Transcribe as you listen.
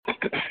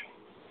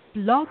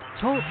Blog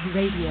Talk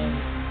Radio.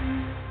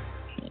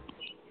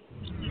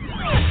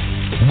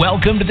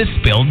 Welcome to The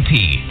Spilled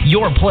Tea,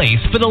 your place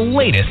for the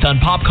latest on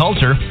pop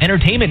culture,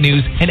 entertainment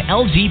news, and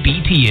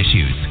LGBT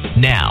issues.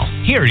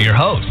 Now, here are your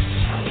hosts.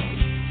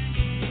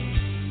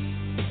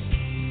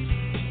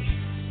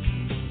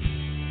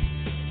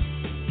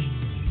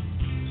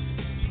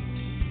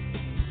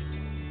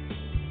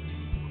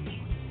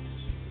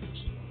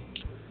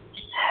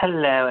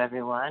 Hello,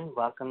 everyone.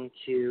 Welcome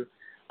to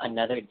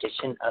another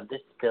edition of The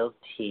Spilled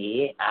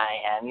Tea.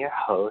 I am your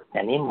host,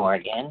 Emmy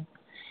Morgan,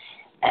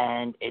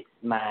 and it's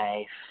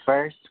my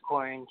first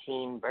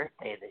quarantine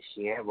birthday this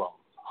year. Well,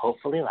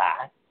 hopefully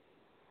last.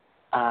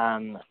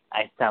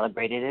 I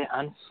celebrated it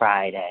on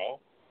Friday,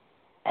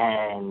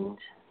 and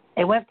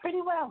it went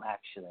pretty well,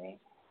 actually.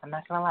 I'm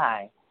not going to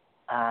lie.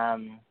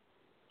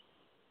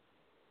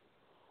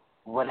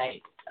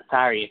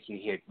 Sorry if you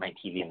hear my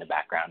TV in the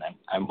background.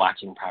 I'm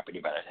watching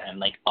Property Brothers, and I'm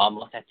like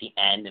almost at the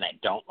end, and I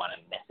don't want to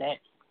miss it.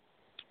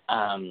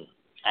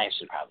 I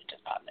should probably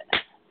just pause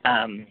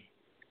it.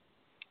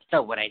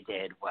 So what I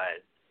did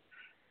was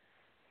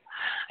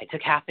I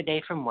took half a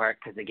day from work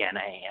because, again,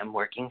 I am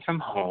working from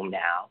home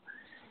now,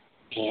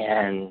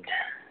 and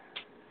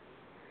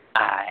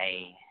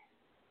I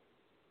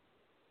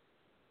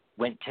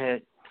went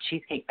to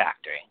Cheesecake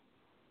Factory,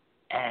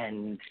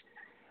 and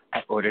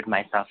I ordered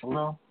myself a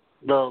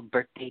little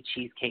birthday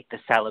cheesecake, the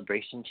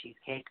celebration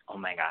cheesecake. Oh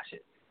my gosh,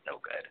 it's so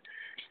good.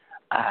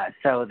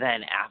 So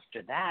then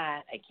after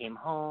that, I came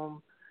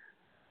home.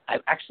 I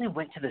actually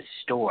went to the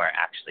store,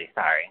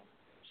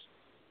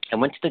 I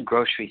went to the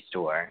grocery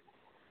store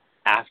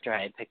after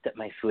I picked up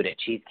my food at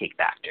Cheesecake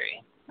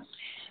Factory.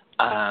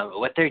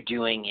 What they're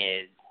doing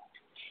is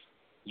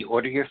you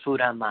order your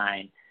food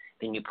online,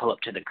 then you pull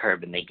up to the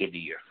curb and they give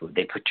you your food.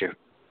 They put your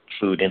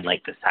food in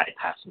like the side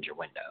passenger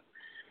window.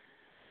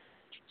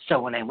 So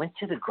when I went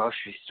to the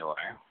grocery store,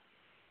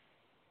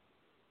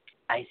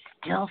 I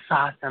still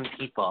saw some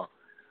people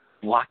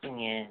walking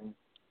in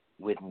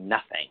with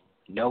nothing,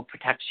 no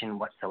protection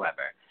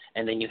whatsoever.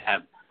 And then you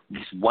have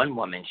this one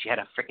woman, she had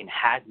a freaking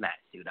hazmat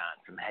suit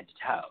on from head to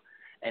toe.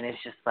 And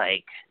it's just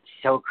like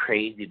so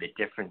crazy the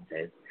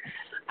differences.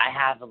 I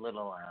have a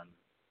little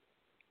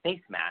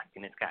face mask,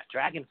 and it's got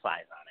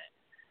dragonflies on it.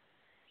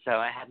 So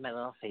I had my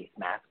little face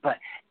mask. But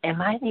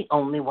am I the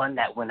only one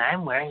that when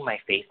I'm wearing my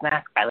face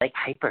mask, I like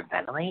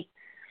hyperventilate?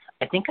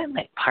 I think I'm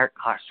like part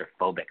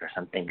claustrophobic or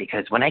something,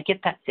 because when I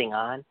get that thing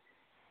on,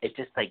 it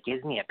just like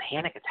gives me a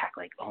panic attack.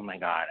 Like, oh my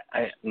God,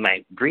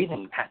 my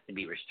breathing has to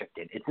be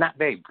restricted. It's not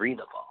very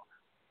breathable.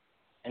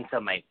 And so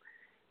my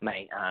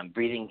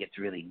breathing gets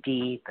really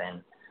deep,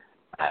 and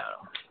I don't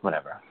know,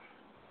 whatever.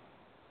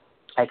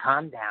 I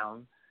calm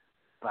down,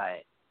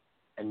 but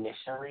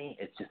initially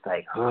it's just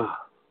like, oh,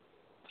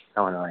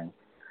 so annoying.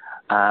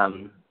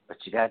 But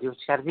you gotta do what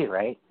you gotta do,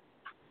 right?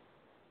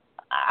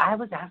 I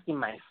was asking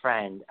my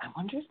friend, I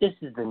wonder if this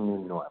is the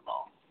new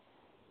normal.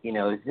 You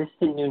know, is this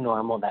the new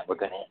normal that we're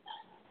gonna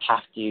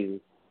have to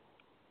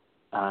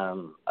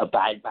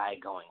abide by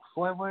going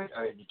forward,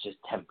 or is it just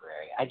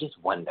temporary? I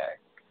just wonder.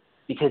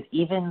 Because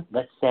even,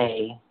 let's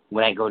say,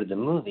 when I go to the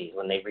movies,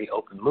 when they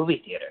reopen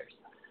movie theaters,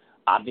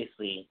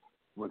 obviously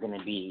we're going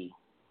to be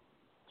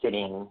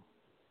sitting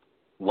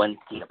 1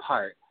 seat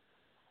apart,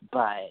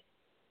 but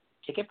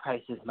ticket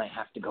prices might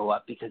have to go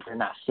up because they're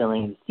not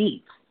filling the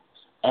seats.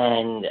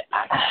 And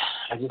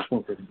I just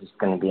think this is just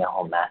going to be a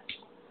whole mess.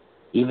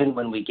 Even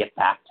when we get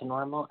back to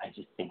normal, I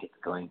just think it's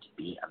going to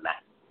be a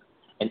mess.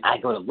 And I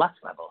go to Lux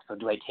level, so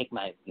do I take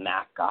my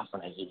mask off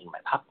when I'm eating my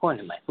popcorn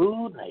and my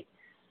food? Like,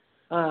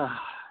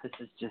 this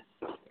is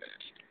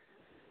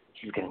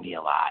going to be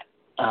a lot.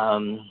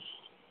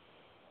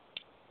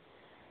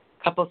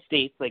 Couple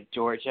states like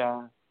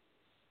Georgia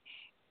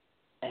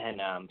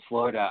and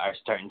Florida are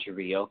starting to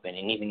reopen,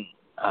 and even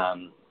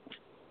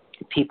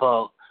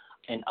people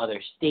in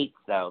other states,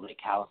 though, like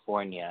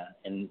California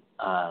and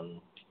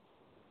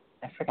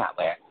I forgot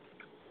where,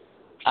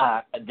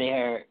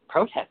 they're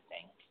protesting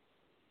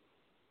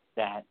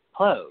that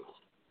closed.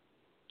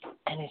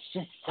 And it's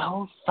just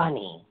so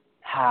funny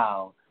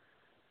how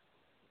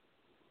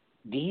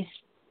these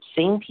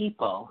same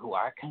people who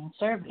are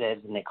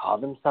conservatives, and they call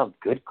themselves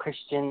good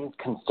Christians,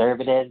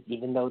 conservatives,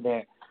 even though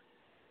they're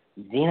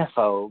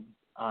xenophobes.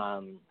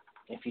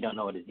 If you don't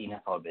know what a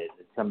xenophobe is,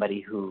 it's somebody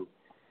who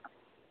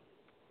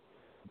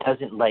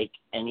doesn't like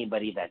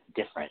anybody that's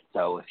different.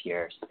 So if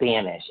you're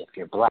Spanish, if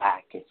you're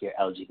black, if you're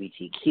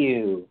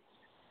LGBTQ,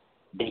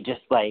 they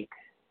just like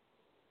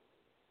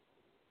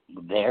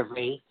their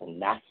race,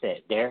 and that's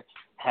it. They're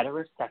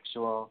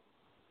heterosexual,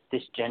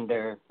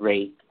 cisgender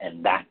race,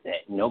 and that's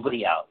it.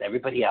 Nobody else.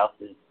 Everybody else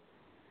is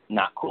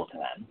not cool to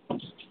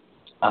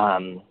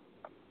them.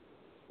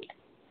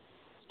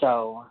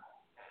 So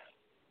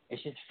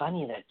it's just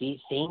funny that these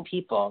same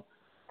people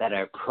that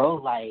are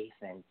pro-life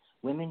and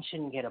women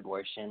shouldn't get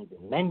abortions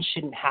and men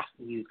shouldn't have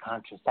to use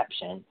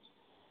contraception,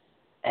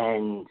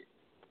 and,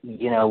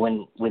 you know,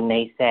 when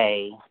they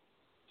say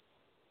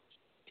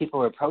people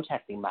were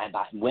protesting my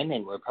body,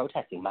 women were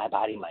protesting my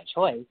body, my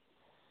choice,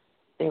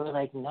 they were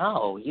like,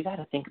 no, you got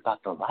to think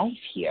about the life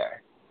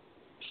here.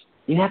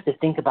 You have to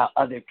think about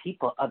other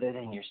people other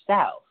than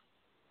yourself.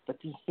 But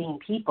these same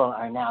people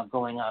are now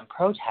going on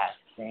protests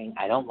saying,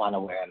 I don't want to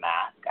wear a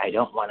mask. I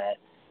don't want to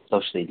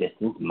socially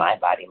distance. My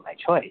body, my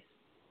choice.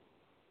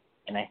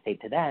 And I say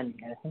to them,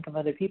 you got to think of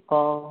other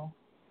people.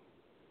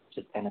 It's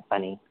just kind of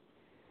funny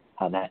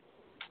how that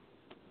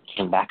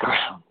came back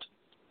around.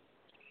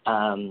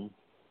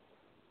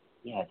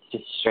 Yeah, it's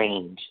just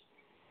strange.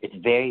 It's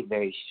very,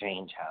 very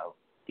strange how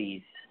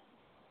these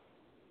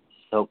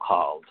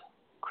so-called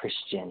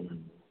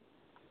Christian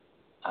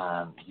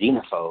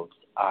xenophobes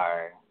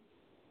are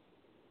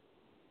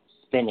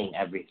spinning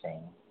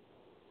everything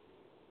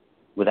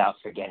without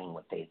forgetting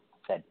what they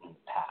said in the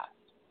past.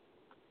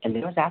 And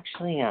there was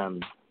actually,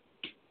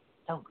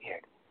 so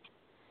weird.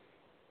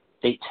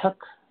 They took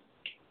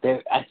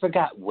I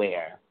forgot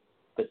where,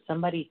 but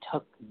somebody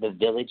took the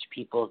Village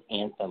People's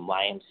Anthem,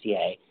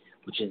 YMCA,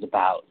 which is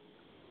about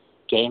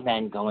gay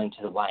men going to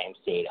the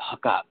YMCA to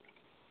hook up,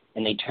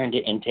 and they turned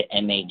it into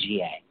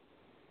MAGA.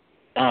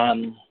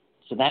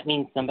 So that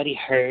means somebody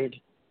heard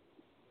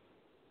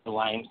the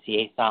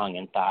YMCA song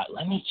and thought,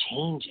 let me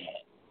change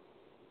it.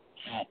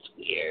 That's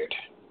weird.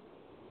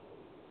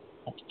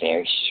 That's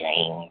very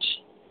strange.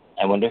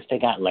 I wonder if they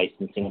got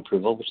licensing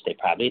approval, which they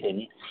probably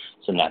didn't.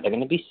 So now they're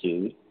going to be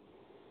sued.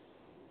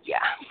 Yeah.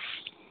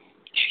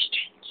 Very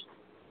strange.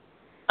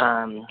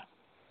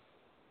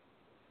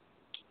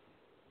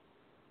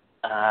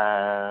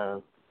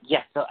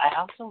 Yeah, so I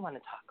also want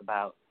to talk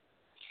about,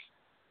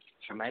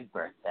 for my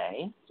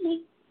birthday,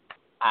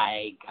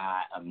 I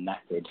got a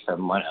message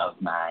from one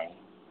of my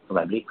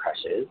celebrity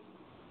crushes.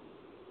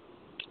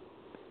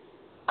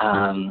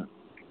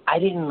 I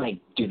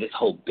didn't, do this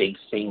whole big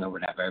thing or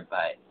whatever,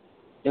 but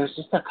there was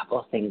just a couple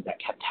of things that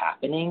kept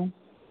happening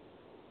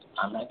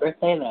on my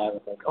birthday that I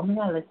was like, oh my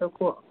God, that's so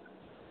cool.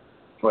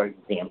 For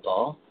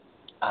example,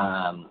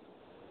 I'll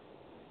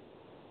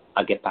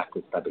get back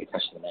with celebrity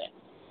crush in a minute.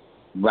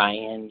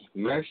 Ryan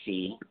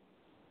Murphy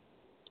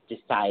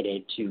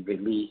decided to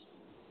release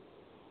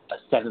a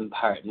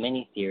 7-part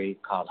miniseries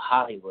called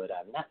Hollywood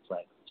on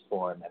Netflix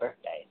for my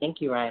birthday.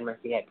 Thank you, Ryan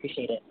Murphy. I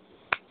appreciate it.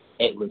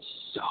 It was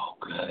so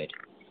good.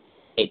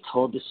 It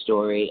told the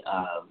story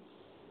of,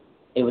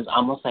 it was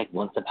almost like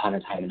Once Upon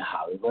a Time in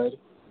Hollywood,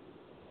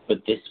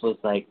 but this was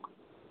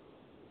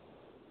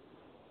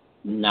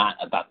not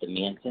about the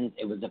Mansons.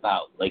 It was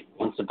about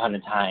Once Upon a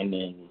Time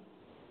in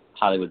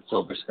Hollywood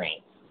silver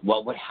screen.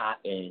 What would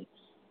happen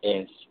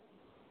if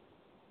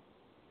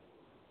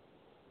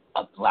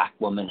a black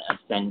woman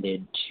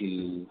ascended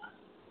to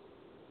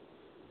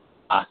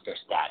Oscar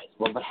status?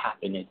 What would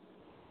happen if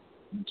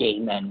gay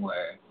men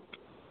were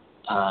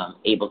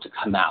able to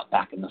come out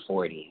back in the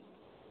 40s?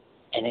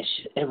 And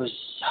it was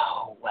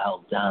so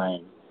well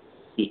done.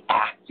 The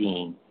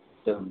acting,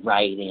 the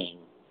writing,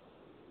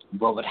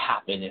 what would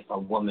happen if a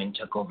woman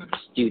took over the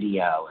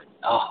studio, and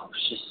it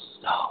was just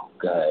so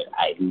good.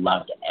 I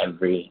loved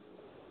every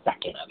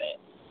second of it.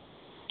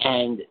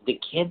 And the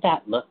kid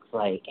that looks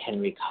like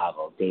Henry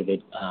Cavill,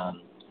 David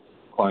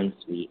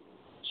Cornsweet,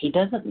 he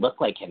doesn't look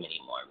like him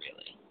anymore,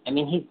 really. I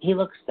mean, he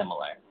looks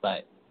similar,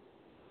 but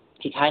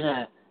he kind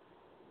of,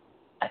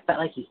 I felt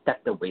like he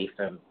stepped away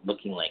from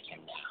looking like him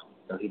now.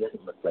 So he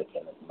doesn't look like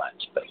him as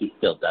much, but he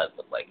still does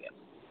look like him.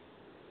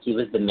 He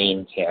was the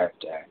main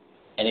character.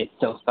 And it's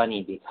so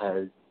funny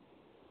because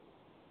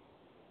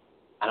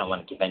I don't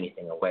want to give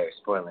anything away or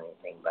spoil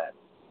anything, but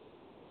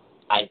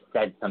I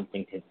said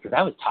something because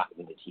I was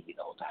talking to the TV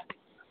the whole time.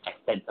 I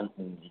said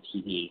something to the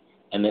TV,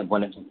 and then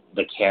one of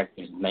the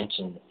characters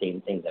mentioned the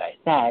same thing that I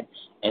said,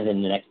 and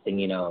then the next thing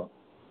you know,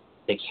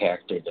 the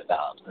character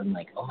develops. I'm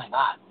like, oh my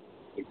God,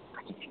 it's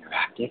like an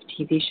interactive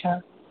TV show?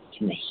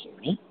 Can they hear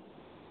me?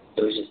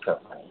 It was just so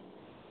funny.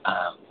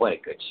 What a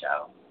good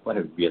show. What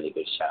a really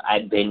good show. I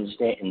binged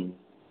it in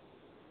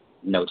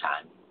no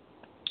time.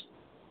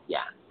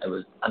 Yeah, it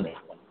was amazing.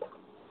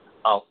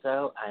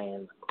 Also, I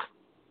am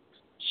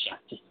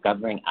just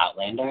discovering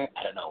Outlander.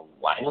 I don't know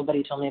why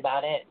nobody told me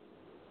about it.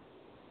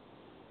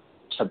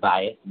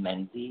 Tobias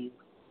Menzies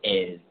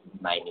is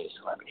my new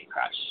celebrity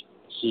crush.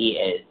 He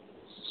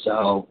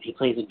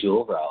plays a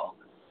dual role.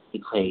 He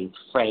plays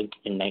Frank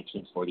in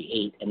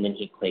 1948, and then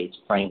he plays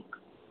Frank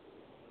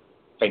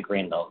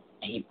Randall,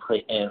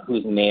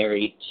 who's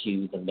married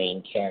to the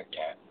main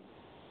character.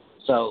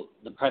 So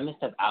the premise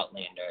of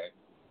Outlander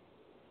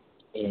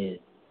is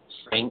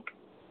Frank,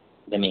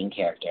 the main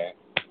character,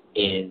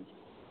 is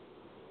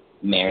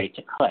married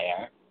to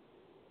Claire,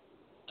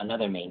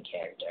 another main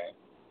character.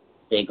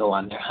 They go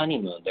on their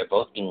honeymoon. They're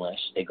both English.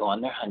 They go on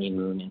their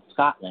honeymoon in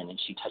Scotland, and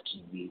she touches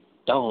these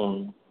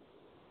stones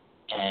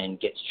and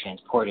gets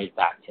transported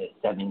back to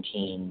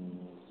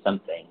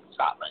 17-something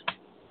Scotland.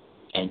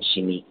 And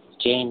she meets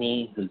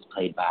Jamie, who's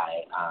played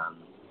by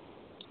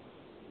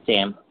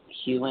Sam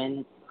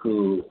Heughan,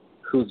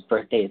 whose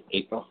birthday is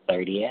April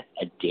 30th,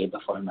 a day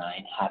before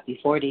mine. Happy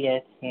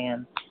 40th,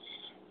 Sam.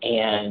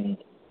 And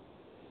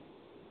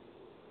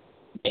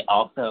they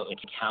also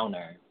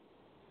encounter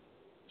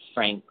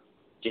Frank's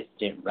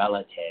distant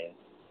relative.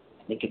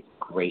 I think it's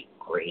great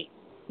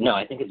no,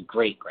 I think his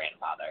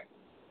great-grandfather,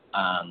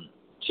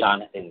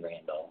 Jonathan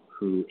Randall,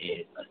 who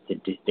is a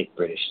sadistic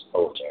British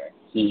soldier.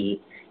 These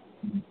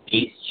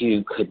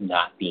two could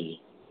not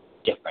be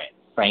different.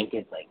 Frank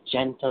is like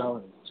gentle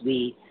and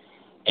sweet,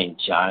 and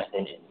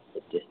Jonathan is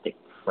a sadistic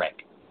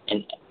prick.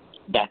 And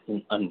that's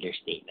an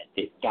understatement.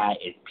 This guy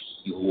is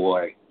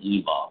pure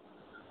evil.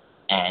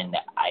 And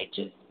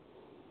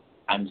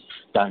I'm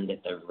stunned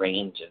at the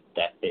range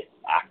that this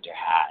actor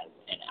has,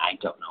 and I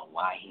don't know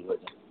why he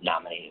wasn't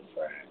nominated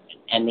for an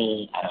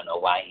Emmy. I don't know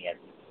why he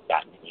hasn't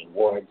gotten any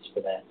awards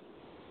for this.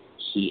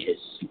 He is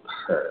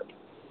superb,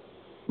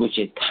 which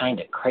is kind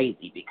of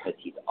crazy because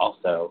he's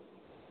also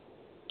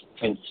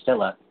Prince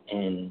Philip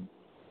in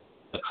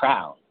The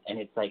Crown, and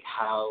it's like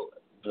how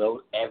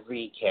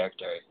every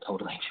character is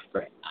totally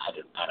different. I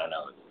don't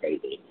know. It's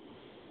crazy,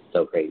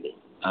 so crazy.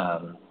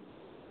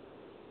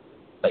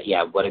 But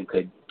yeah, what a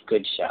good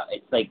show.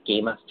 It's like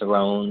Game of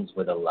Thrones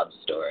with a love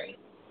story.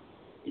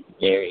 It's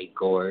very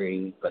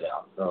gory, but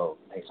also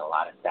there's a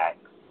lot of sex.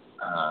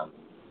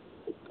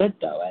 It's good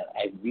though.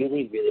 I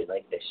really, really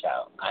like this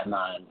show. I'm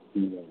on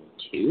season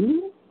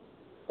 2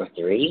 or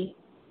 3,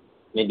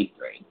 maybe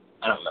 3.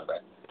 I don't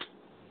remember.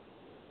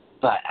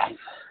 But I've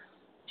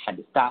had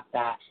to stop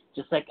that.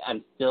 Just like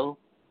I'm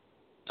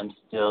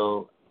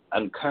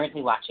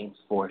currently watching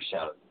 4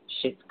 shows: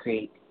 Schitt's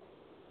Creek,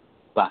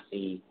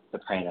 Buffy,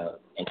 Sopranos,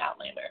 and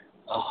Outlander.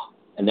 Oh,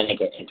 and then I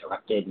get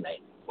interrupted and I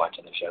watch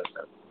other shows.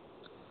 So.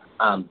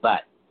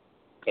 But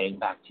getting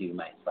back to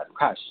my celeb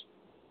crush,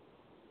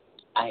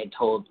 I had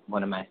told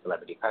one of my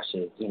celebrity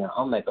crushes,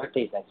 oh, my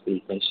birthday's next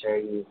week. Make sure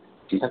you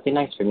do something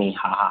nice for me.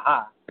 Ha, ha,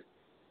 ha.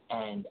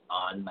 And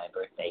on my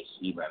birthday,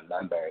 he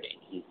remembered and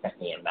he sent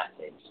me a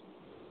message,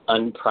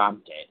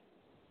 unprompted.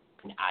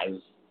 And I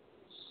was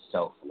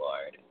so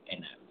floored.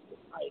 And I was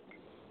just like,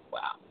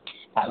 wow.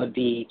 That would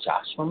be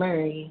Joshua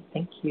Murray.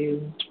 Thank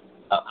you.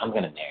 Oh, I'm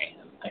going to marry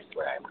him. I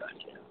swear I'm going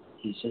to.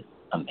 He's just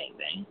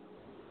amazing.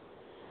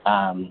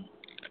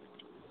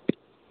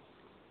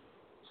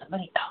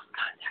 Somebody else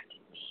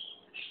contacted me.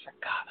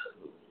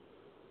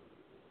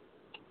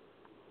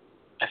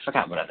 I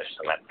forgot what other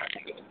celeb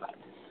contacted me, but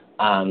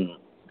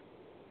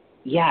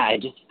yeah, I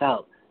just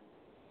felt,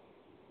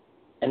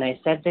 and I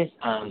said this,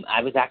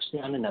 I was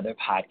actually on another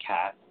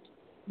podcast,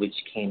 which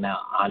came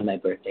out on my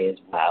birthday as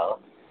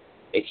well.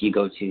 If you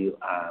go to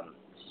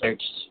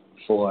search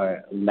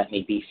for Let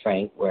Me Be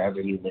Frank wherever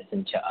you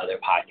listen to other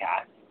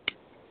podcasts,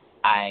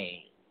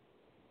 I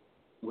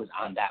was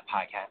on that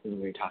podcast and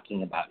we were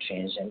talking about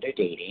transgender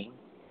dating,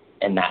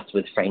 and that's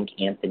with Frank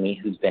Anthony,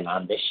 who's been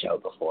on this show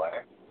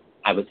before.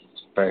 I was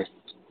his first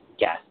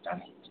guest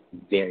on his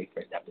very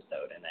first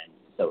episode, and I'm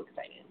so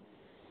excited.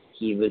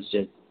 He was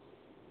just,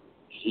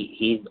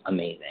 he's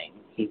amazing.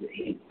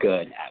 He's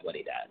good at what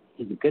he does.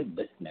 He's a good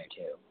listener,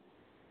 too.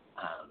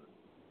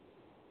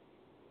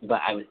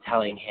 But I was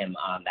telling him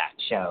on that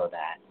show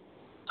that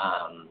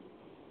I'm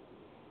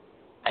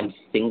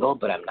single,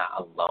 but I'm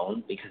not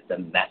alone, because the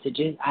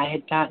messages I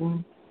had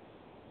gotten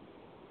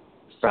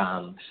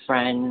from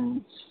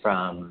friends,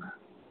 from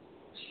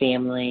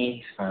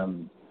family,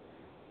 from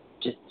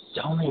just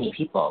so many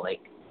people,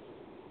 like,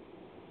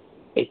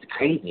 it's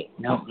crazy.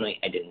 No,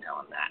 I didn't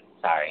tell him that.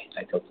 Sorry,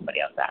 I told somebody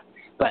else that.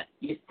 But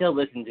you still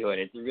listen to it.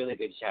 It's a really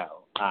good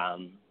show.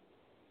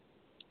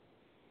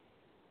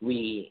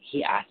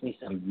 He asked me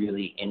some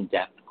really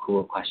in-depth,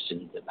 cool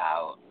questions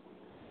about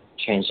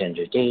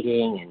transgender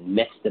dating and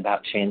myths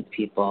about trans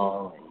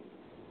people,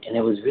 and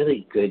it was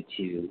really good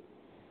to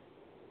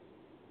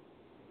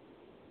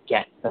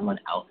get someone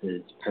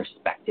else's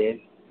perspective,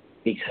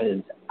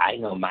 because I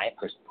know my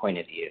point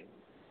of view,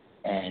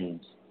 and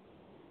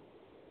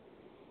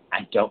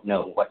I don't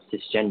know what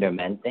cisgender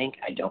men think.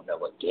 I don't know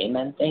what gay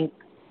men think.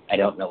 I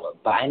don't know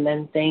what bi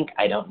men think.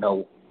 I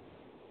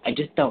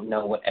just don't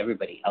know what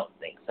everybody else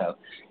thinks. So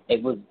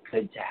it was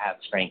good to have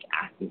Frank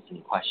ask me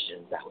some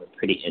questions that were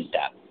pretty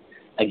in-depth.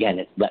 Again,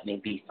 it's Let Me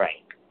Be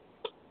Frank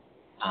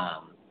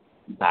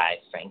by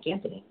Frank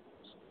Anthony.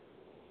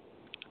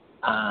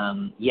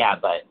 Yeah,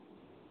 but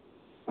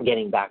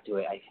getting back to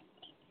it,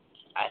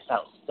 I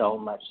felt so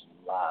much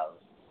love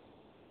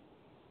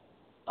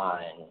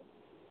on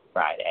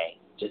Friday.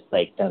 Just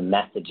like the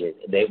messages,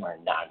 they were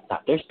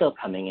nonstop. They're still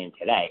coming in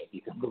today, if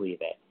you can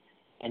believe it.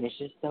 And it's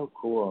just so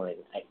cool. And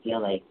I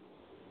feel like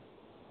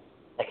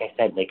I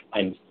said, like,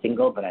 I'm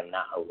single, but I'm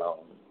not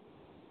alone.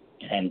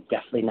 And I'm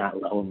definitely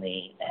not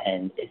lonely.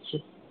 And it's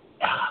just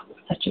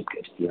such a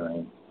good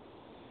feeling.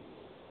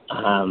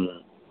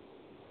 And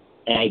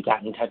I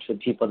got in touch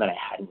with people that I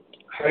hadn't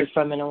heard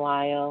from in a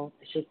while.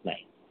 It's just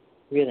nice.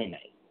 Really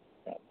nice.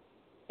 So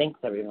thanks,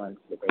 everyone,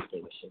 for the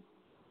birthday wishes.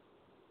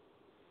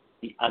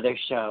 The other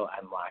show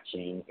I'm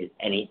watching is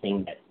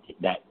anything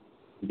that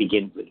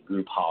begins with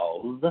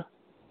RuPaul's,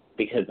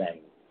 because I'm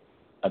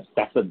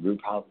obsessed with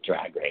RuPaul's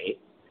Drag Race.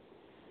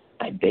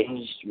 I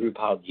binged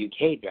RuPaul's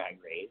UK Drag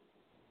Race,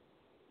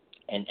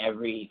 and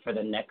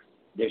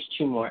there's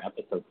 2 more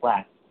episodes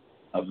left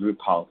of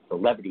RuPaul's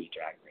Celebrity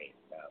Drag Race.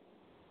 So,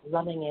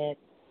 loving it.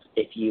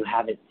 If you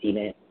haven't seen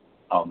it,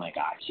 oh my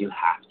gosh, you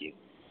have to.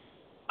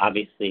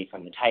 obviously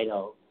from the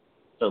title,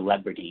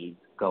 celebrities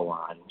go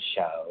on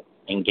show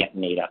and get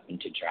made up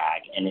into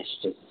drag, and it's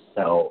just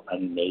so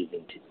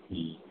amazing to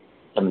see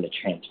some of the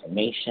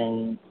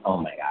transformation. Oh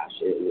my gosh,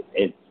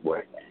 it's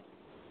worth it.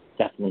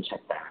 Definitely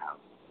check that out.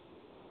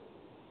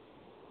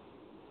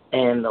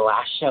 And the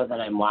last show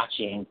that I'm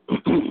watching,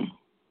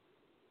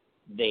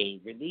 they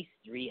released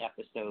 3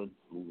 episodes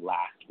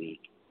last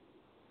week,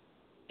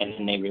 and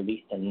then they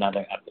released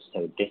another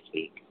episode this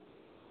week.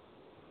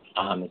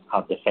 It's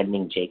called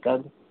Defending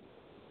Jacob.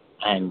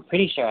 I'm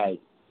pretty sure I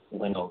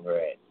went over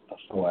it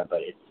before,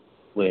 but it's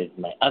with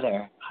my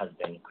other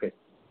husband, Chris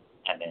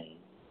Evans.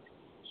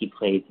 He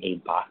plays a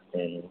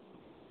Boston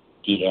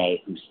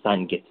DA whose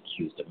son gets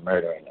accused of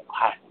murdering a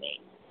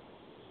classmate.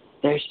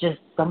 There's just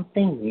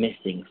something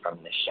missing from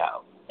the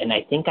show, and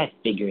I think I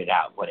figured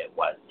out what it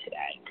was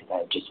today because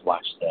I just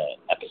watched the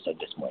episode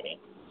this morning,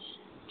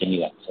 the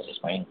new episode this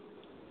morning.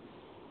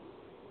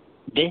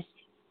 This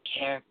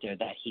character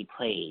that he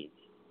plays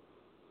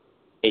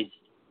is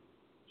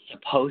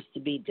supposed to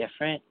be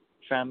different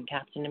from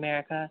Captain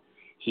America.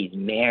 He's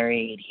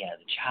married, he has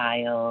a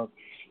child,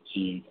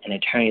 he's an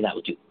attorney that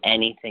will do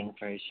anything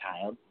for his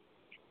child.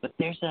 But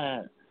there's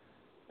an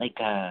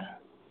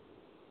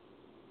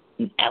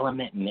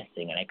element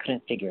missing, and I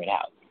couldn't figure it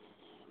out.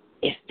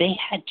 If they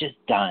had just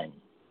done,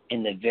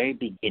 in the very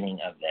beginning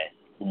of this,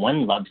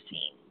 one love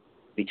scene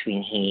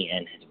between he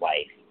and his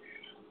wife,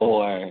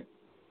 or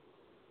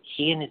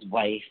he and his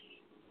wife,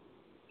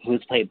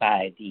 who's played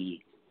by the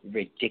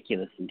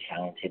ridiculously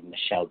talented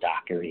Michelle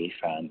Dockery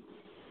from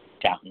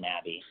Downton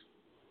Abbey,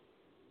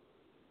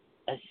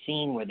 a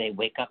scene where they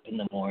wake up in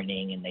the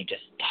morning and they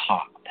just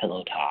talk,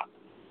 pillow talk.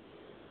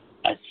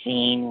 A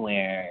scene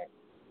where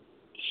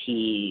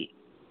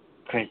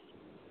Chris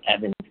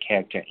Evans'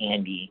 character,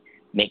 Andy,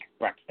 makes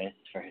breakfast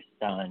for his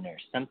son or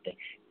something.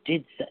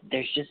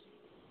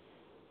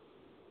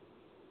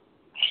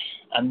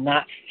 I'm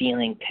not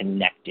feeling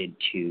connected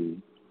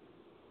to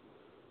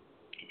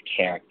his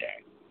character.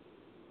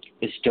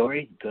 The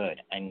story's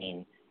good. I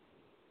mean,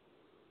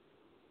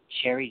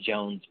 Cherry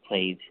Jones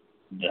plays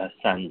the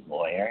son's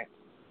lawyer.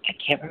 I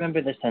can't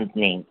remember the son's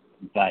name,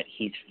 but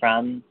he's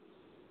from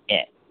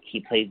It.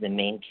 He plays the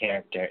main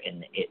character in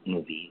the It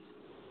movies.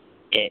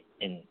 It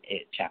in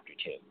It Chapter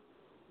 2.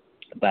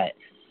 But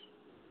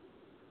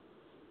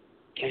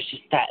there's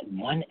just that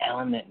one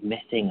element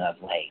missing of,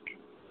 like,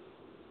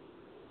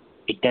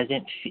 it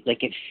doesn't feel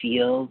like, it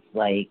feels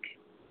like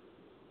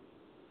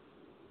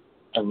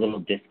a little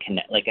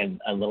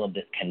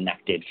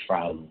disconnected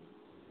from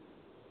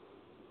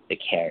the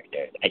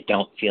character. I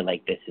don't feel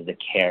like this is a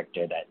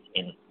character that's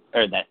a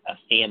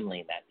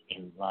family that's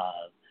in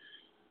love.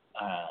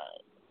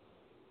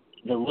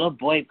 The little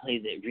boy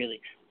plays it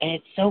really, and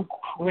it's so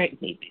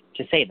crazy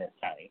to say this,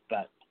 sorry,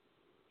 but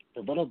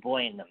the little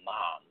boy and the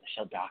mom,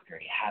 Michelle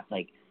Dockery, have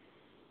like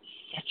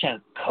such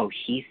a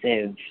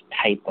cohesive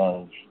type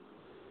of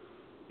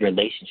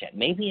relationship.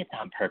 Maybe it's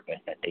on purpose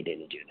that they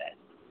didn't do this.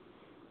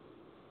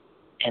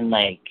 And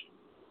like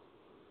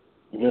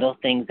little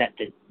things that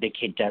the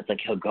kid does, like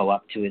he'll go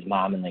up to his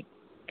mom and like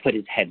put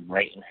his head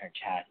right in her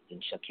chest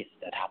and she'll kiss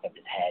the top of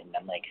his head, and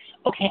I'm like,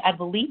 okay, I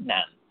believe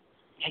them.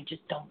 I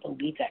just don't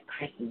believe that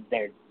Chris is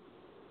the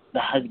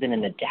husband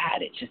and the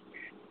dad. It's just,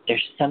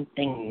 there's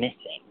something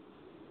missing.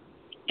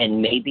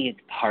 And maybe it's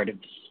part of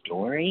the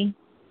story,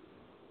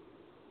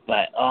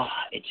 but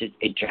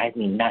it drives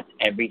me nuts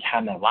every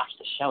time I watch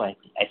the show. I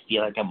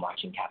feel like I'm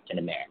watching Captain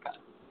America.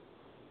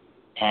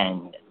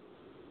 And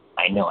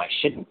I know I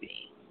shouldn't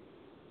be,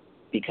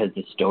 because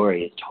the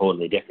story is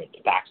totally different.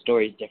 The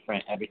backstory is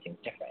different. Everything's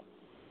different.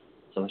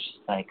 So it's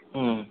just like,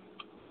 I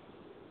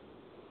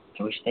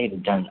wish they'd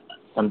have done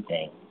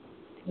something.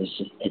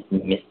 It's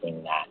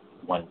missing that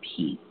one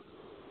piece.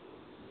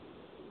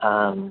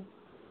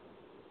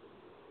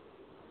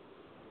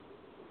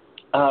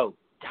 Oh,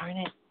 darn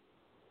it.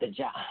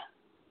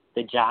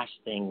 The Josh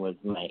thing was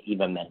my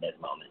Eva Mendes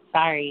moment.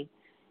 Sorry.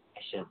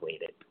 I should have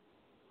waited.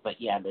 But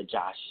yeah, the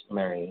Josh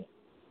Murray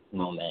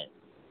moment,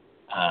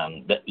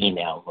 the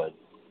email was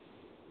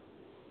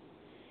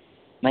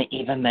my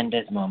Eva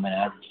Mendes moment.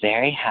 I was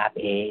very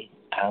happy.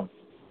 I was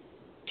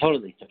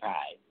totally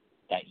surprised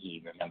that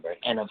he remembered.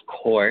 And of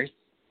course,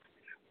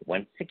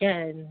 once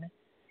again,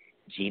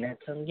 Gina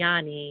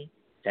Togliani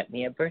sent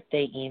me a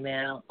birthday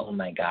email. Oh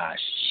my gosh,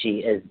 she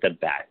is the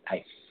best.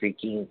 I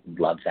freaking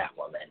love that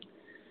woman.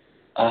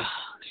 Oh,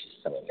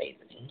 she's so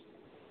amazing.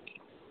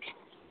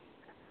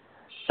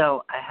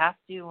 So I have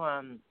to,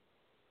 I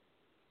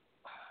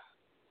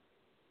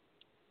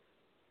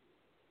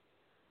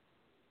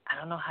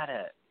don't know how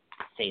to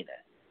say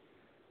this.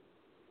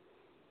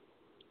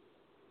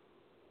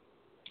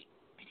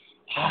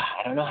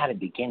 I don't know how to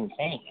begin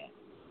saying it.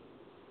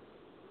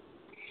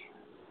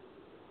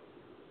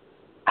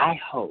 I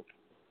hope,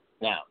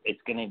 now, it's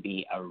going to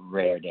be a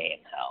rare day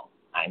in hell,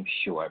 I'm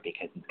sure,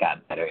 because it's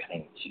got better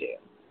things to do.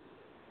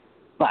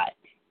 But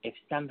if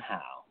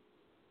somehow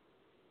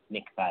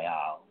Nick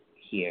Viall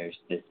hears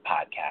this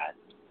podcast,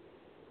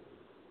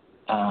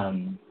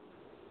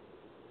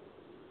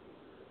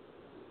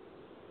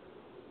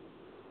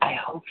 I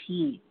hope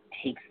he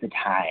takes the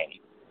time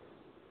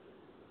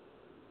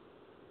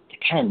to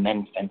kind of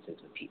mend fences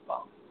with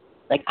people.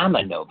 Like, I'm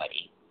a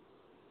nobody,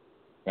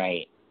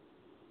 right?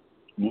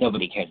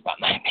 Nobody cares about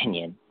my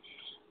opinion.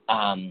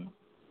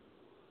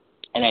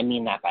 And I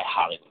mean that by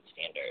Hollywood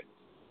standards.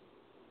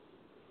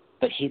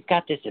 But he's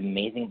got this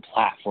amazing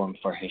platform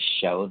for his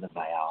show, The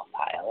Viall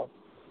Files.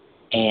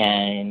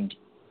 And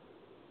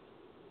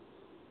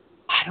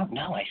I don't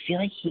know. I feel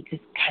like he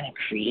just kind of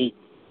creates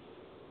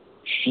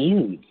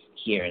feuds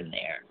here and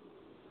there.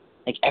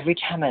 Like, every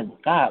time I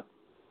look up,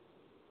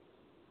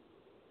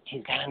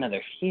 he's got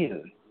another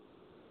feud.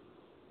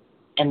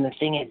 And the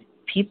thing is,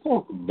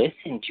 people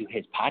listen to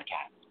his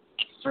podcast.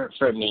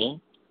 For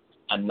me,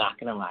 I'm not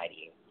going to lie to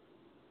you.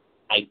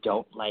 I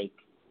don't like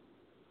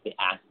the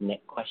Ask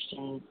Nick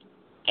questions.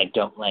 I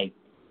don't like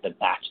the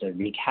Bachelor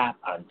recap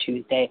on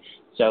Tuesday.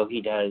 So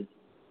he does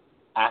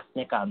Ask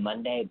Nick on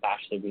Monday,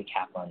 Bachelor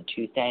recap on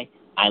Tuesday.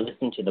 I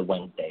listen to the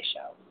Wednesday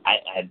show.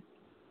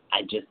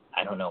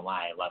 I don't know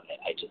why I love it.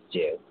 I just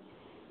do.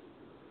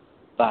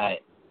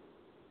 But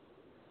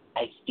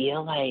I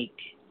feel like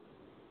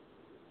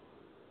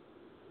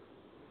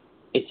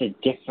it's a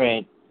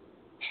different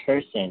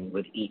person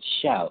with each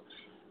show.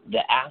 The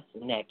Ask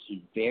Nick,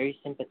 he's very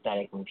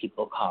sympathetic when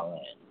people call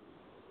in,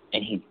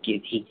 and he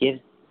gives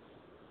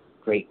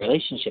great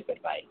relationship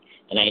advice.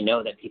 And I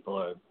know that people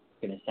are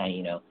going to say,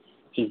 you know,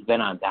 he's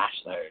been on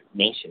Bachelor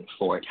Nation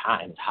 4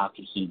 times. How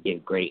could he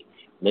give great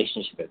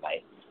relationship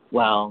advice?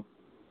 Well,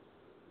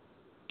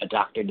 a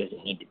doctor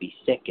doesn't need to be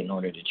sick in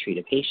order to treat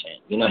a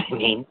patient. You know what I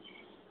mean?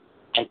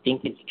 I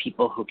think it's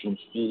people who can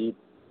see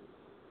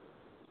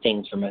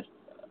things from a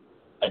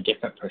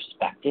different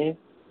perspective,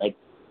 like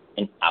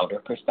an outer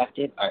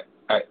perspective,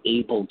 are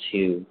able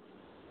to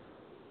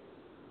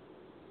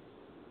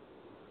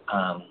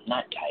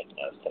not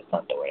diagnose, that's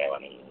not the word I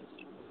want to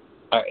use,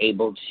 are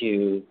able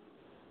to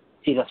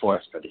see the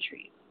forest for the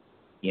trees,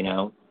 you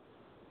know?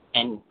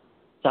 And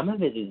some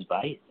of his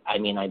advice, I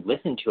mean, I've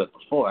listened to it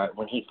before.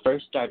 When he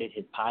first started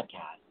his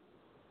podcast,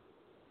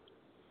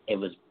 it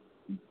was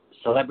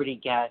celebrity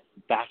guests,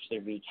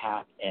 Bachelor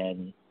recap,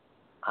 and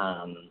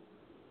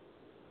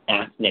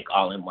Ask Nick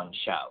all in one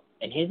show.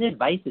 And his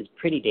advice is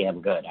pretty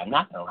damn good. I'm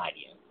not going to lie to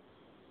you.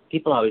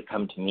 People always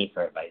come to me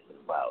for advice as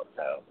well,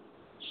 so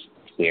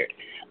it's weird.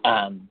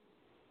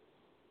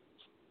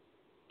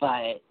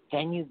 But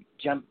then you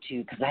jump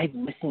to, because I've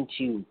listened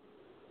to,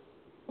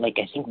 like,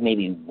 I think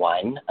maybe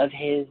one of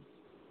his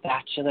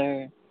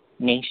Bachelor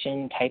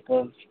Nation type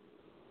of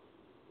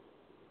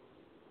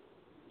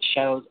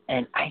shows,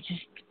 and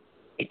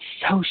it's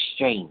so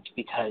strange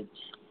because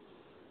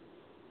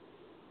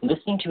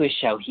listening to his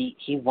show,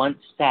 he once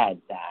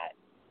said that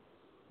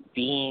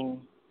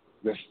being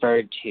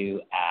referred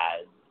to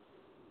as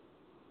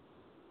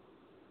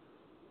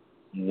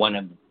one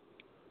of,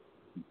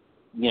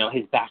 you know,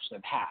 his Bachelor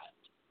past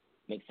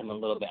makes him a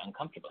little bit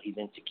uncomfortable. He's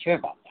insecure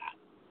about that.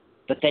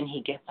 But then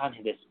he gets on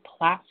this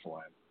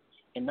platform,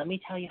 and let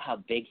me tell you how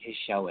big his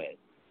show is.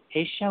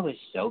 His show is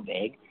so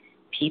big,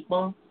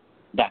 people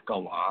that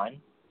go on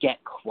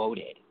get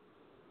quoted.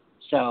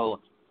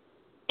 So,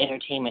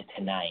 Entertainment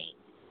Tonight,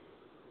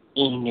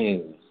 E!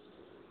 News,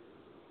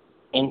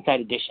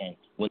 Inside Edition,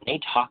 when they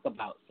talk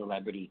about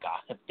celebrity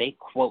gossip, they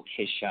quote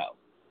his show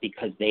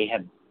because they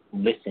have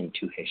listened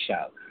to his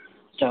show.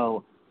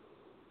 So,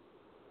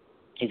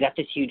 he's got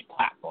this huge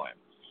platform,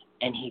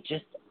 and he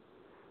just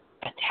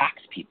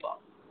attacks people.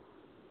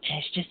 And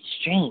it's just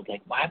strange.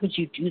 Like, why would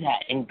you do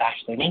that in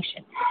Bachelor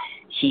Nation?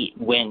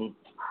 When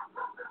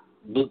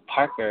Luke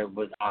Parker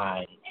was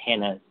on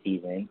Hannah's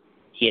season,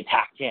 he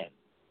attacked him,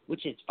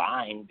 which is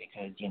fine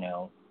because, you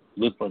know,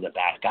 Luke was a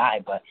bad guy.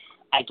 But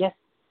I guess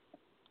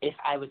if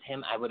I was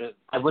him, I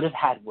would have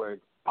had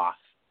words off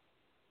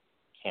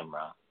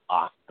camera,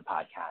 off the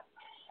podcast,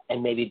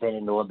 and maybe been a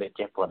little bit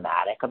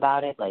diplomatic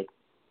about it. Like,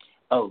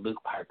 oh,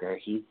 Luke Parker,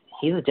 he's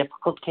a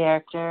difficult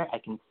character. I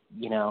can,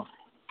 you know,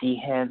 see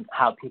him,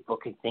 how people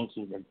could think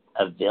he's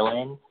a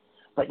villain.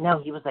 But no,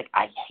 he was like,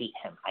 I hate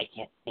him. I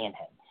can't stand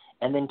him.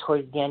 And then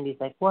towards the end, he's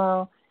like,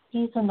 well,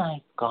 he's a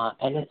nice guy.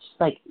 And it's just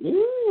like,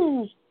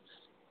 ew.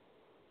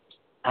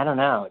 I don't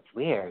know. It's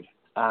weird.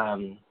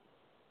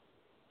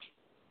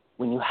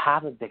 When you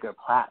have a bigger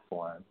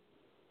platform,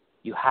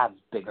 you have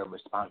bigger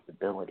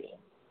responsibility.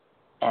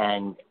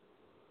 And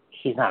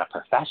he's not a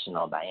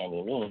professional by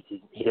any means.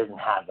 He doesn't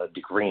have a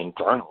degree in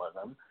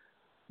journalism.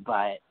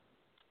 But,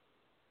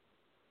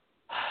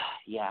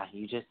 yeah,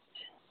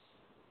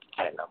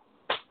 I don't know.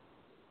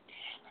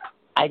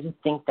 I just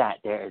think that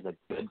there is a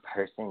good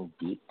person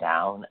deep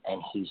down,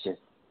 and he's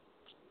just,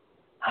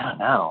 I don't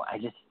know. I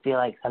just feel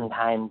like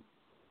sometimes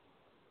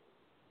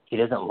he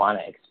doesn't want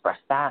to express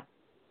that.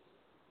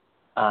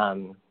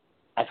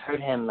 I've heard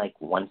him like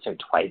once or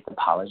twice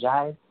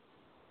apologize,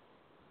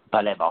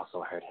 but I've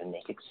also heard him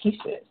make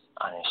excuses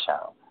on his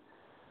show.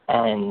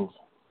 And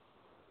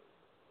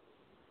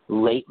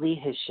lately,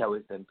 his show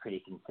has been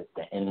pretty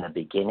consistent. In the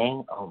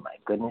beginning, oh my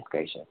goodness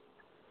gracious,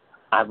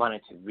 I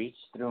wanted to reach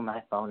through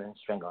my phone and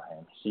strangle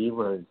him. He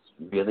was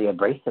really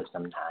abrasive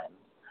sometimes.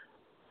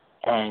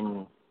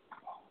 And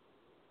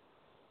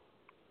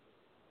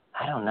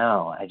don't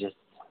know. I just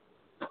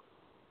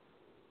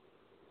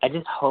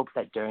hope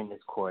that during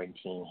this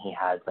quarantine he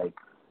has like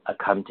a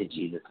come to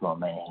Jesus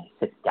moment and he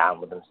sits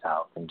down with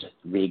himself and just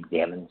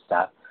re-examines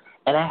stuff.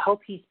 And I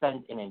hope he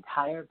spends an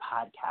entire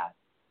podcast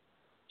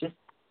just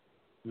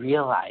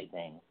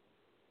realizing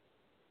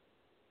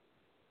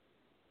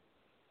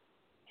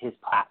his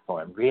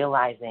platform,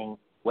 realizing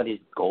what his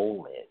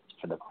goal is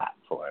for the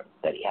platform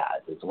that he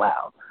has as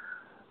well.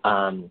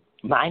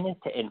 Mine is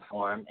to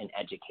inform and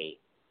educate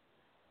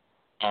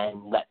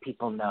and let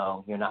people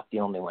know you're not the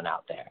only one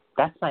out there.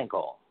 That's my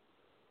goal.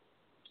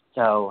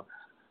 So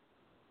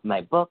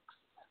my books,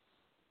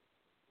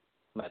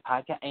 my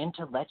podcast, and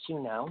to let you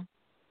know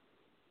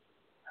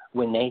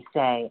when they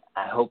say,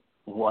 I hope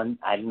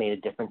I've made a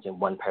difference in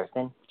one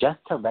person, just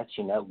to let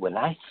you know, when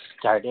I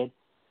started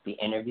the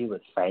interview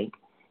with Frank,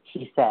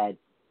 he said,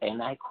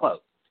 and I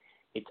quote,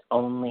 "It's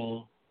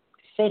only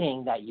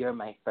fitting that you're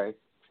my first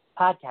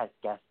podcast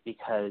guest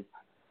because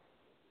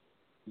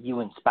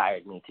you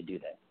inspired me to do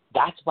this."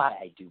 That's why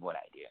I do what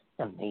I do. It's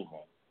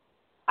amazing.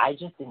 I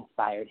just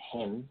inspired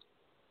him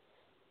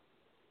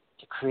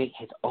to create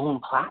his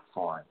own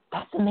platform.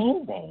 That's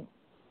amazing.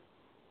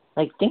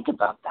 Like, think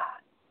about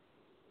that.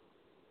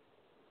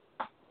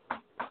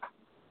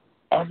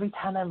 Every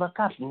time I look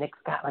up, Nick's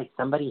got, like,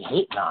 somebody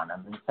hating on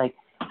him. And it's like,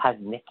 has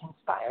Nick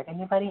inspired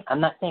anybody? I'm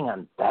not saying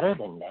I'm better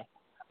than Nick.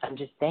 I'm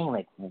just saying,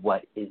 like,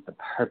 what is the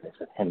purpose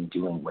of him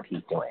doing what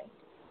he's doing?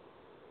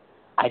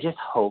 I just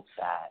hope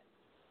that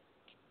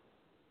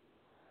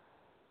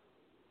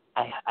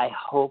I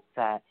hope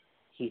that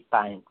he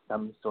finds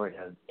some sort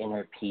of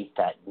inner peace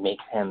that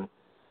makes him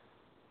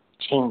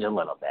change a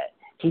little bit.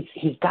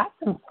 He's got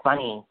some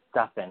funny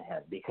stuff in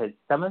him because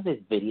some of his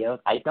videos,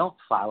 I don't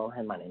follow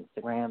him on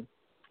Instagram.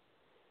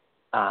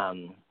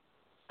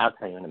 I'll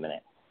tell you in a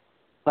minute.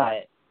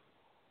 But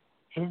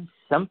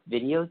some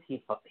videos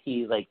he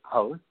like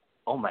posts,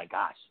 oh my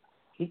gosh,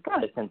 he's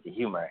got a sense of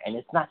humor, and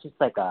it's not just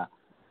like I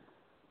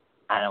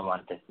don't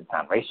want this to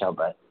sound racial,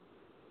 but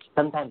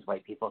sometimes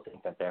white people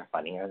think that they're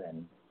funnier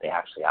than they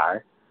actually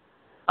are.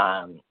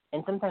 And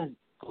sometimes,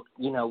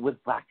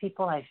 with black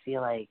people, I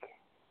feel like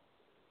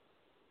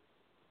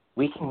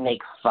we can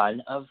make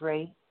fun of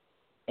race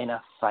in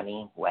a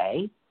funny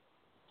way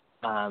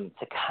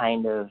to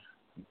kind of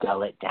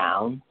dull it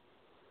down.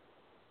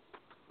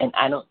 And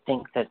I don't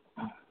think that,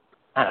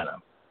 I don't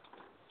know.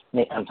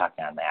 I'm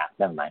talking out of my ass,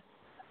 never mind.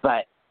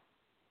 But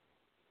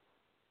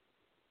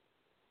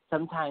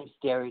sometimes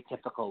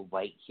stereotypical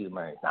white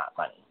humor is not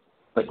funny.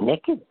 But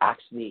Nick is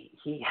actually,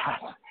 he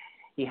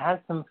has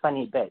some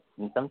funny bits,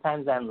 and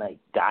sometimes I'm like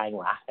dying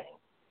laughing.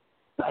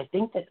 So I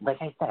think that, like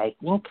I said,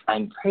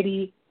 I'm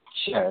pretty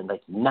sure,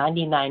 like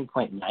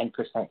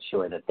 99.9%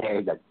 sure that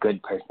there's a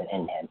good person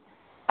in him.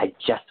 I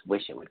just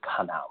wish it would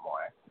come out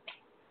more.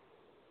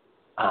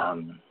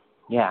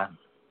 Yeah.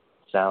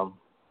 So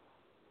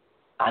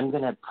I'm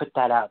going to put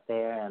that out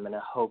there, and I'm going to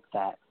hope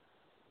that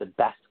the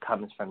best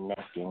comes from Nick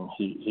and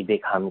he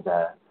becomes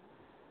a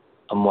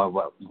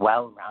more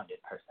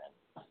well-rounded person.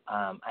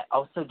 I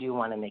also do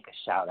want to make a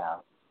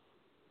shout-out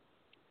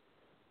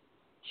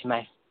to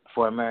my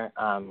former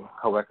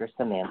coworker,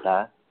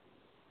 Samantha.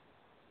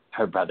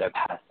 Her brother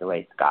passed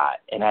away, Scott,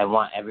 and I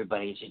want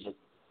everybody to just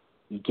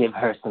give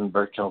her some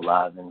virtual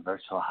love and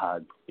virtual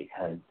hugs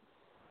because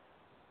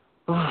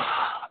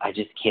I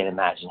just can't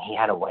imagine. He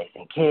had a wife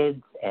and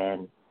kids,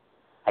 and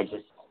I'm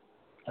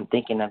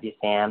thinking of you,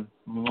 Sam.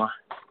 Mwah.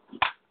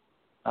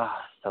 Oh,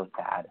 so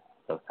sad,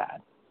 so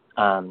sad.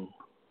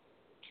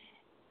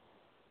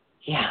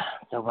 Yeah,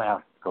 so what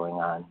else is going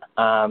on?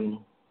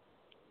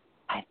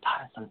 I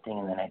thought of something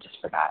and then I just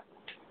forgot.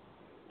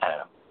 I don't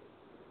know.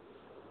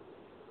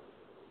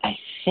 I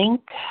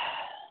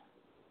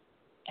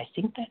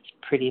think that's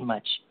pretty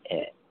much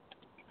it.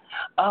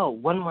 Oh,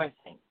 one more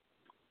thing.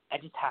 I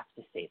just have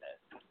to say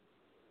this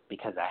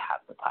because I have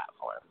the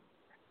platform.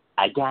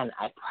 Again,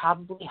 I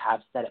probably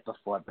have said it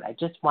before, but I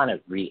just want to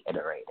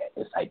reiterate it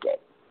if I did.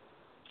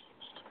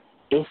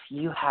 If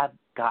you have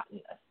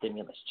gotten a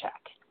stimulus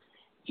check,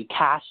 you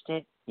cashed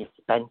it, you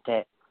spent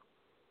it,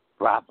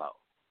 bravo.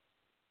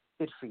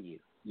 Good for you.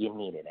 You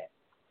needed it.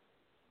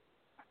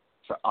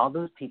 For all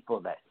those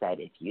people that said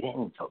if you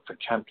didn't vote for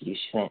Trump, you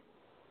shouldn't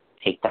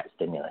take that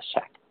stimulus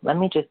check, let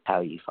me just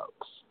tell you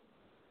folks,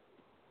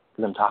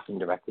 because I'm talking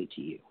directly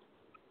to you.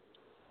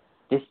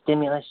 This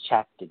stimulus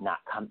check did not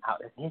come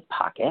out of his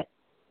pocket,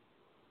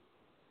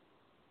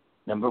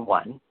 number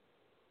one.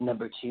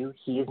 Number two,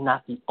 he is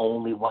not the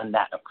only one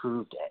that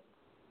approved it.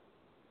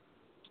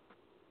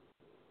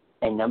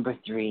 And number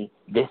three,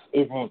 this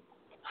isn't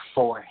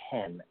for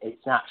him.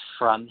 It's not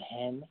from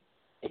him.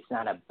 It's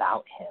not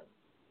about him.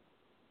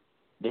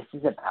 This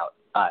is about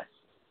us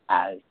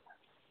as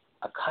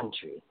a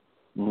country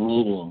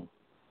needing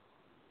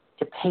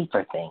to pay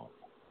for things,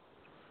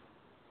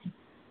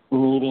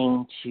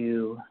 needing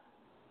to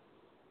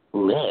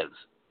live.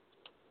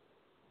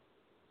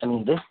 I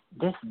mean,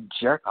 this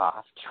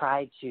jerk-off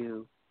tried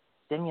to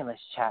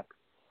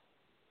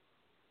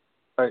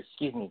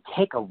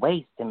take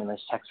away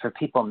stimulus checks for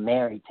people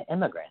married to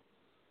immigrants.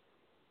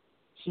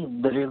 He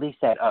literally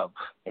said, oh,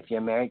 if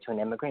you're married to an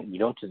immigrant, you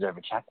don't deserve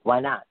a check. Why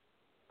not?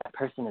 That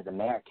person is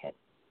American.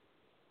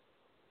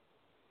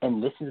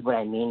 And this is what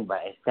I mean when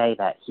I say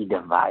that he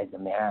divides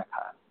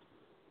America.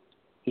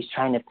 He's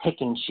trying to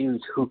pick and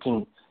choose who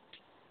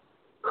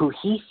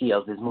he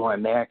feels is more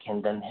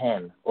American than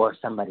him or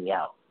somebody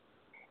else.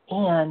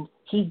 And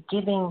he's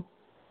giving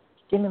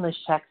stimulus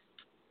checks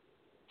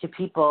to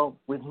people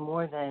with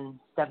more than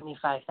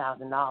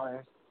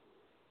 $75,000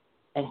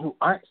 and who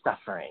aren't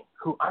suffering,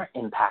 who aren't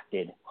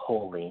impacted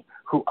wholly,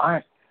 who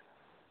aren't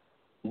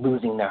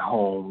losing their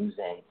homes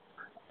and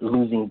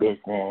losing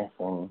business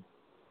and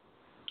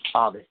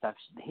all this stuff.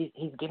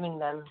 He's giving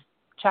them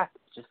checks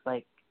just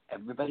like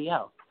everybody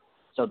else.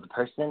 So the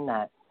person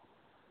that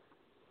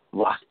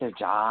lost their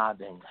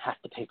job and has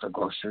to pay for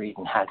groceries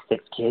and has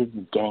 6 kids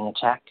is getting a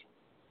check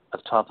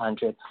of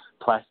 $1,200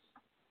 plus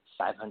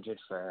 $500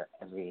 for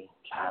every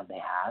child they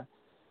have.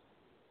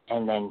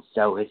 And then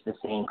so is the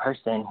same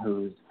person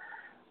who's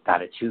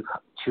got a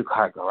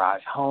two-car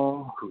garage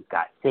home, who's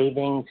got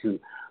savings, who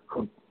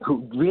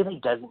really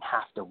doesn't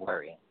have to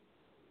worry,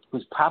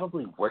 who's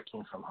probably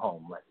working from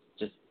home. Let's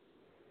just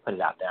put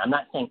it out there. I'm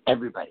not saying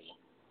everybody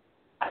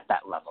at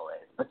that level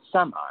is, but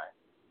some are.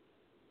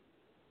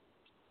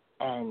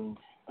 And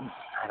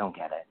I don't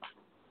get it.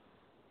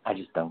 I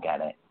just don't get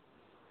it.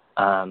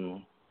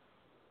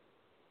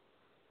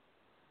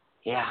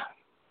 Yeah.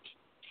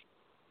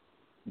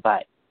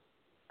 But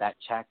that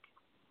check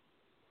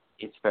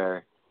is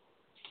for,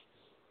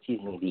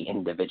 the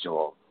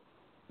individual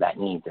that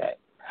needs it.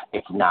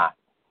 It's not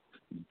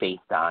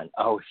based on,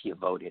 if you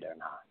voted or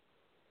not.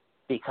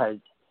 Because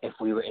if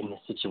we were in this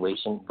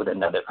situation with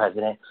another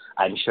president,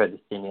 I'm sure the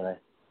stimulus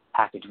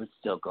package would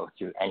still go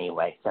through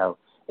anyway. So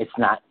it's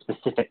not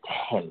specific to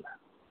him.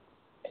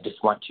 I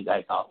just want you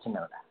guys all to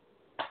know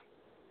that.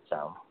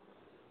 So,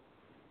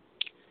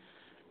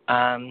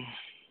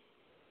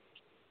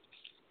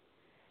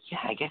 yeah,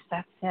 I guess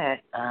that's it.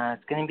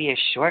 It's going to be a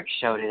short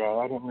show today.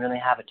 I didn't really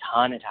have a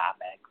ton of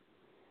topics.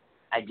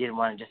 I did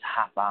want to just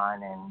hop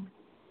on and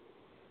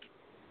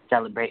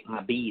celebrate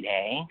my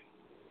B-Day,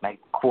 my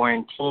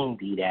quarantine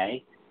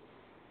B-Day.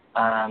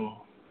 I'm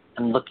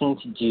looking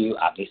to do,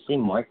 obviously,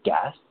 more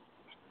guest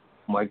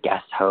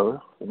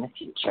hosts in the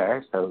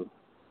future. So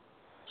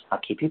I'll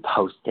keep you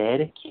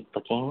posted. Keep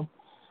looking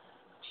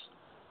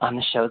on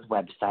the show's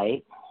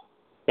website.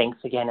 Thanks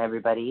again,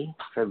 everybody,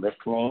 for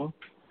listening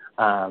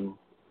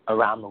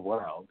around the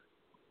world.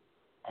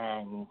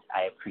 And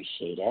I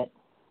appreciate it.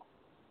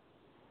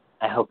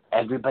 I hope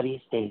everybody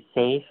stays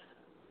safe.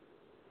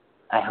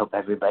 I hope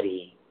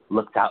everybody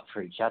looks out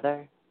for each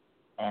other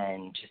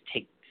and just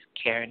takes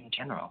care in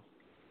general.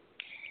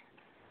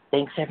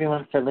 Thanks,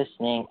 everyone, for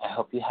listening. I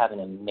hope you have an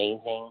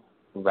amazing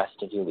rest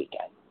of your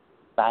weekend.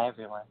 Bye,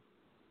 everyone.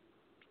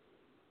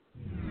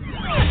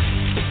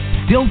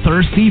 Still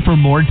thirsty for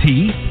more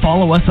tea?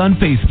 Follow us on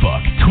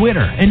Facebook, Twitter,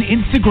 and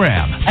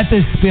Instagram at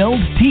The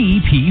Spilled Tea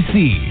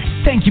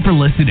PC. Thank you for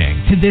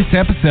listening to this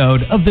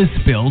episode of The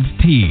Spilled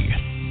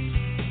Tea.